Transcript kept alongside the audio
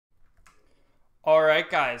Alright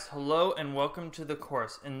guys, hello and welcome to the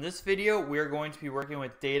course. In this video, we're going to be working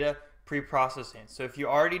with data pre-processing. So if you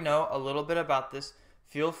already know a little bit about this,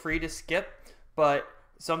 feel free to skip, but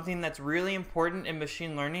something that's really important in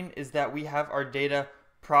machine learning is that we have our data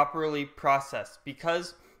properly processed,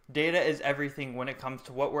 because data is everything when it comes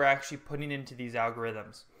to what we're actually putting into these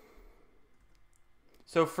algorithms.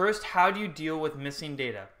 So first, how do you deal with missing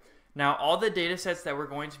data? Now, all the data sets that we're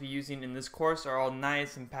going to be using in this course are all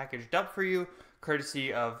nice and packaged up for you,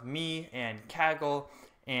 courtesy of me and Kaggle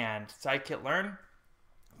and Scikit-Learn.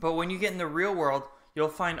 But when you get in the real world, you'll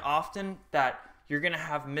find often that you're going to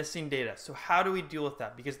have missing data. So how do we deal with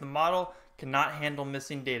that? Because the model cannot handle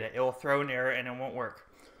missing data. It will throw an error and it won't work.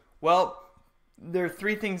 Well, there are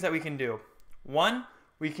three things that we can do. One,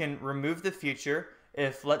 we can remove the feature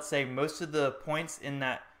if, let's say, most of the points in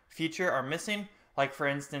that feature are missing. Like, for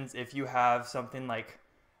instance, if you have something like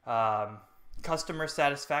customer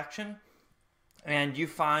satisfaction, and you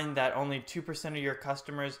find that only 2% of your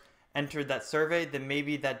customers entered that survey, then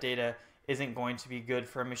maybe that data isn't going to be good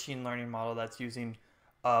for a machine learning model that's using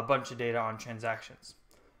a bunch of data on transactions.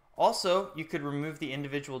 Also, you could remove the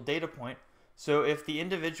individual data point. So if the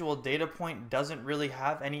individual data point doesn't really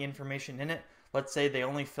have any information in it, let's say they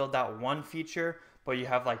only filled out one feature, but you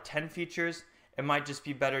have like 10 features, it might just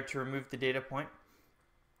be better to remove the data point.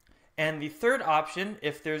 And the third option,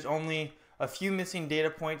 if there's only a few missing data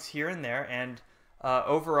points here and there, and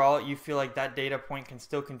overall you feel like that data point can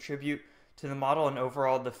still contribute to the model, and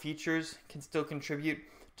overall the features can still contribute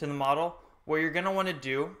to the model, what you're going to want to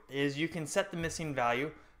do is you can set the missing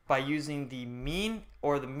value by using the mean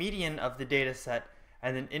or the median of the data set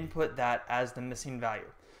and then input that as the missing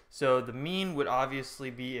value. So the mean would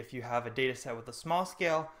obviously be if you have a data set with a small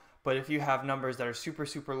scale, but if you have numbers that are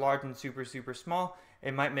super large and super small,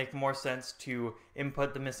 it might make more sense to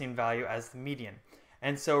input the missing value as the median.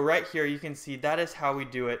 And so right here you can see that is how we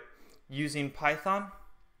do it using Python.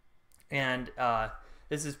 And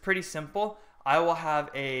this is pretty simple. I will have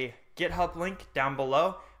a GitHub link down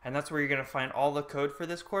below, and that's where you're going to find all the code for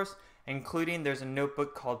this course, including there's a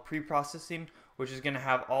notebook called Preprocessing, which is going to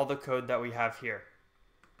have all the code that we have here.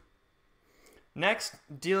 Next,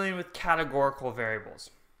 dealing with categorical variables.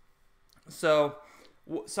 So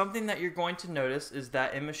something that you're going to notice is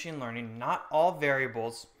that in machine learning, not all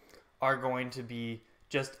variables are going to be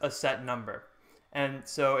just a set number. And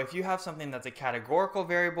so if you have something that's a categorical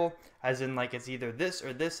variable, as in like it's either this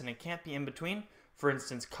or this and it can't be in between, for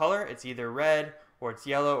instance color, it's either red or it's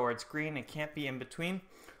yellow or it's green, it can't be in between.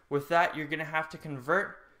 With that, you're going to have to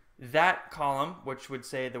convert that column, which would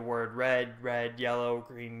say the word red, yellow,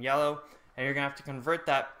 green, yellow, and you're going to have to convert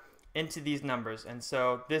that into these numbers. And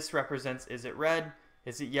so this represents, is it red,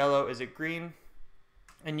 is it yellow, is it green?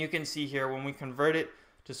 And you can see here when we convert it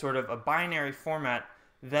to sort of a binary format,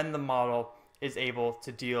 then the model is able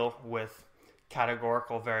to deal with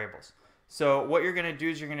categorical variables. So what you're going to do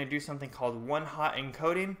is you're going to do something called one-hot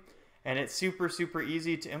encoding, and it's super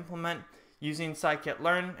easy to implement using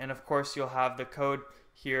Scikit-Learn, and of course you'll have the code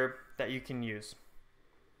here that you can use.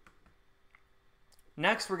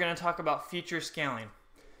 Next, we're going to talk about feature scaling.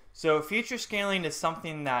 So feature scaling is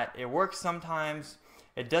something that it works sometimes,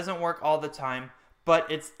 it doesn't work all the time, but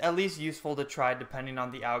it's at least useful to try depending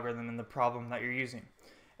on the algorithm and the problem that you're using.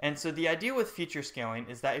 And so the idea with feature scaling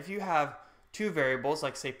is that if you have two variables,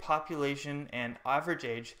 like say population and average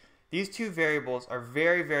age, these two variables are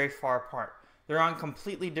very far apart. They're on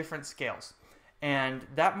completely different scales. And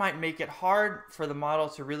that might make it hard for the model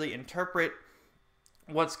to really interpret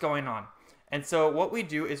what's going on. And so what we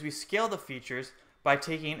do is we scale the features by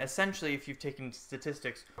taking, essentially, if you've taken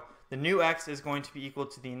statistics, the new x is going to be equal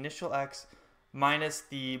to the initial x minus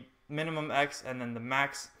the minimum x, and then the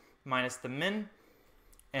max minus the min.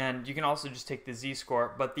 And you can also just take the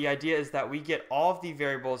z-score, but the idea is that we get all of the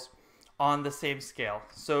variables on the same scale.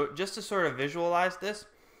 So just to sort of visualize this,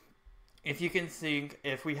 if you can think,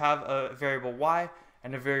 if we have a variable y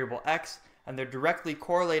and a variable x, and they're directly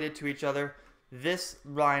correlated to each other, this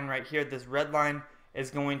line right here, this red line, is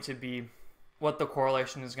going to be what the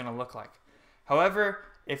correlation is going to look like. However,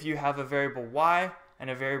 if you have a variable y and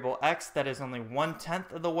a variable x that is only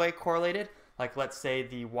 1/10 of the way correlated, like let's say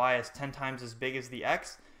the y is 10 times as big as the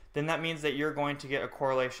x, then that means that you're going to get a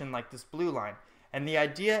correlation like this blue line. And the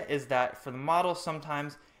idea is that for the model,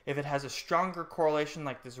 sometimes if it has a stronger correlation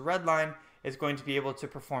like this red line, it's going to be able to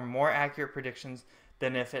perform more accurate predictions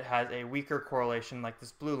than if it has a weaker correlation like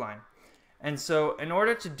this blue line. And so in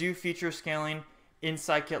order to do feature scaling in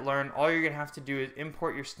Scikit-Learn, all you're going to have to do is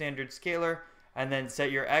import your standard scalar and then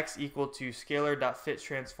set your x equal to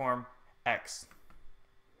scalar.fitTransform x.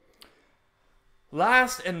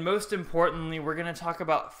 Last and most importantly, we're going to talk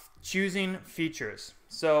about choosing features.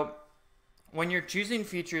 So when you're choosing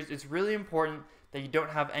features, it's really important that you don't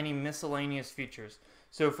have any miscellaneous features.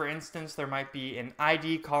 So for instance, there might be an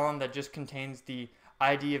ID column that just contains the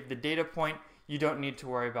ID of the data point. You don't need to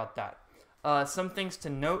worry about that. Some things to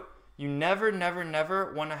note: you never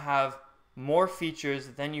want to have more features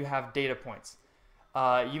than you have data points.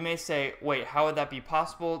 You may say, wait, how would that be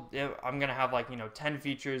possible? I'm going to have 10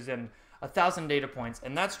 features and 1,000 data points.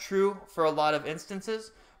 And that's true for a lot of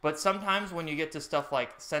instances, but sometimes when you get to stuff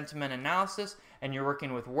like sentiment analysis and you're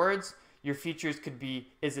working with words, your features could be,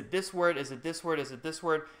 is it this word, is it this word, is it this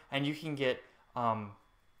word, and you can get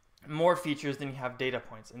more features than you have data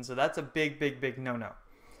points. And so that's a big no-no.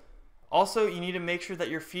 Also, you need to make sure that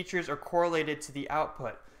your features are correlated to the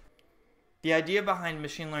output. The idea behind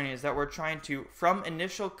machine learning is that we're trying to, from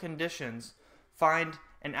initial conditions, find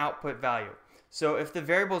an output value. So if the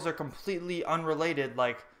variables are completely unrelated,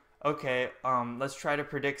 like, okay, let's try to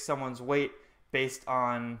predict someone's weight based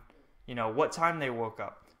on, what time they woke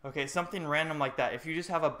up. Okay, something random like that. If you just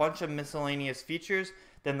have a bunch of miscellaneous features,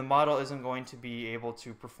 then the model isn't going to be able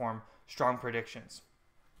to perform strong predictions.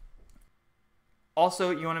 Also,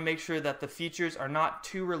 you want to make sure that the features are not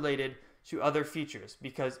too related to other features,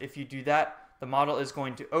 because if you do that, the model is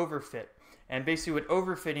going to overfit. And basically what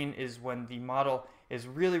overfitting is when the model is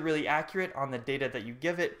really accurate on the data that you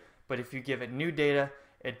give it, but if you give it new data,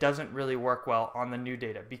 it doesn't really work well on the new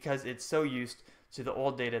data because it's so used to the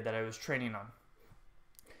old data that I was training on.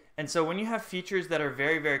 And so when you have features that are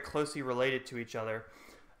very closely related to each other,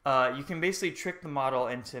 you can basically trick the model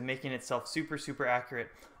into making itself super accurate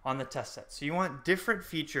on the test set. So you want different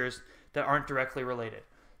features that aren't directly related.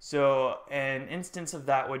 So an instance of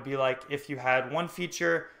that would be like if you had one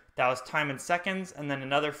feature that was time in seconds and then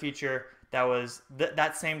another feature that was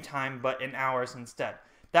that same time but in hours instead.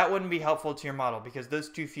 That wouldn't be helpful to your model because those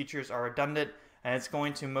two features are redundant and it's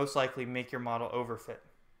going to most likely make your model overfit.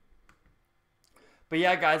 But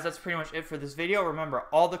yeah, guys, that's pretty much it for this video. Remember,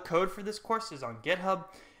 all the code for this course is on GitHub.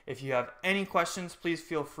 If you have any questions, please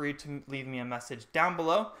feel free to leave me a message down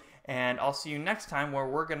below. And I'll see you next time where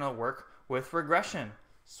we're going to work with regression.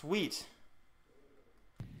 Sweet.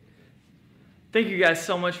 Thank you guys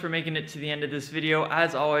so much for making it to the end of this video.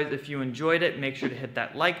 As always, if you enjoyed it, make sure to hit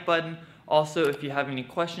that like button. Also, if you have any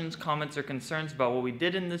questions, comments, or concerns about what we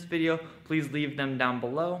did in this video, please leave them down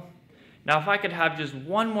below. Now, if I could have just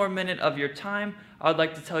one more minute of your time, I would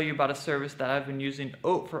like to tell you about a service that I've been using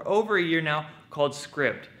for over a year now called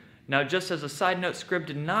Scribd. Now, just as a side note, Scribd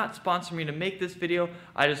did not sponsor me to make this video.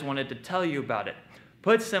 I just wanted to tell you about it.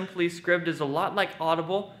 Put simply, Scribd is a lot like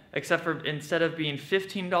Audible, except for instead of being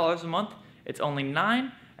 $15 a month, it's only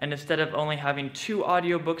 $9, and instead of only having 2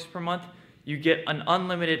 audiobooks per month, you get an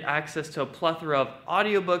unlimited access to a plethora of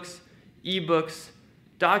audiobooks, ebooks,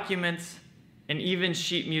 documents, and even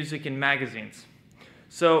sheet music and magazines.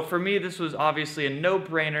 So for me, this was obviously a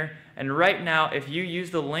no-brainer, and right now, if you use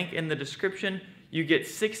the link in the description, you get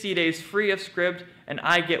 60 days free of Scribd, and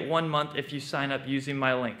I get 1 month if you sign up using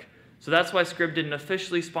my link. So that's why Scribd didn't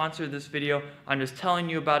officially sponsor this video. I'm just telling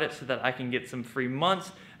you about it so that I can get some free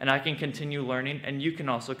months, and I can continue learning, and you can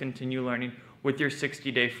also continue learning with your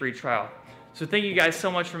 60-day free trial. So thank you guys so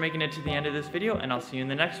much for making it to the end of this video, and I'll see you in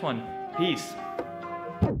the next one. Peace.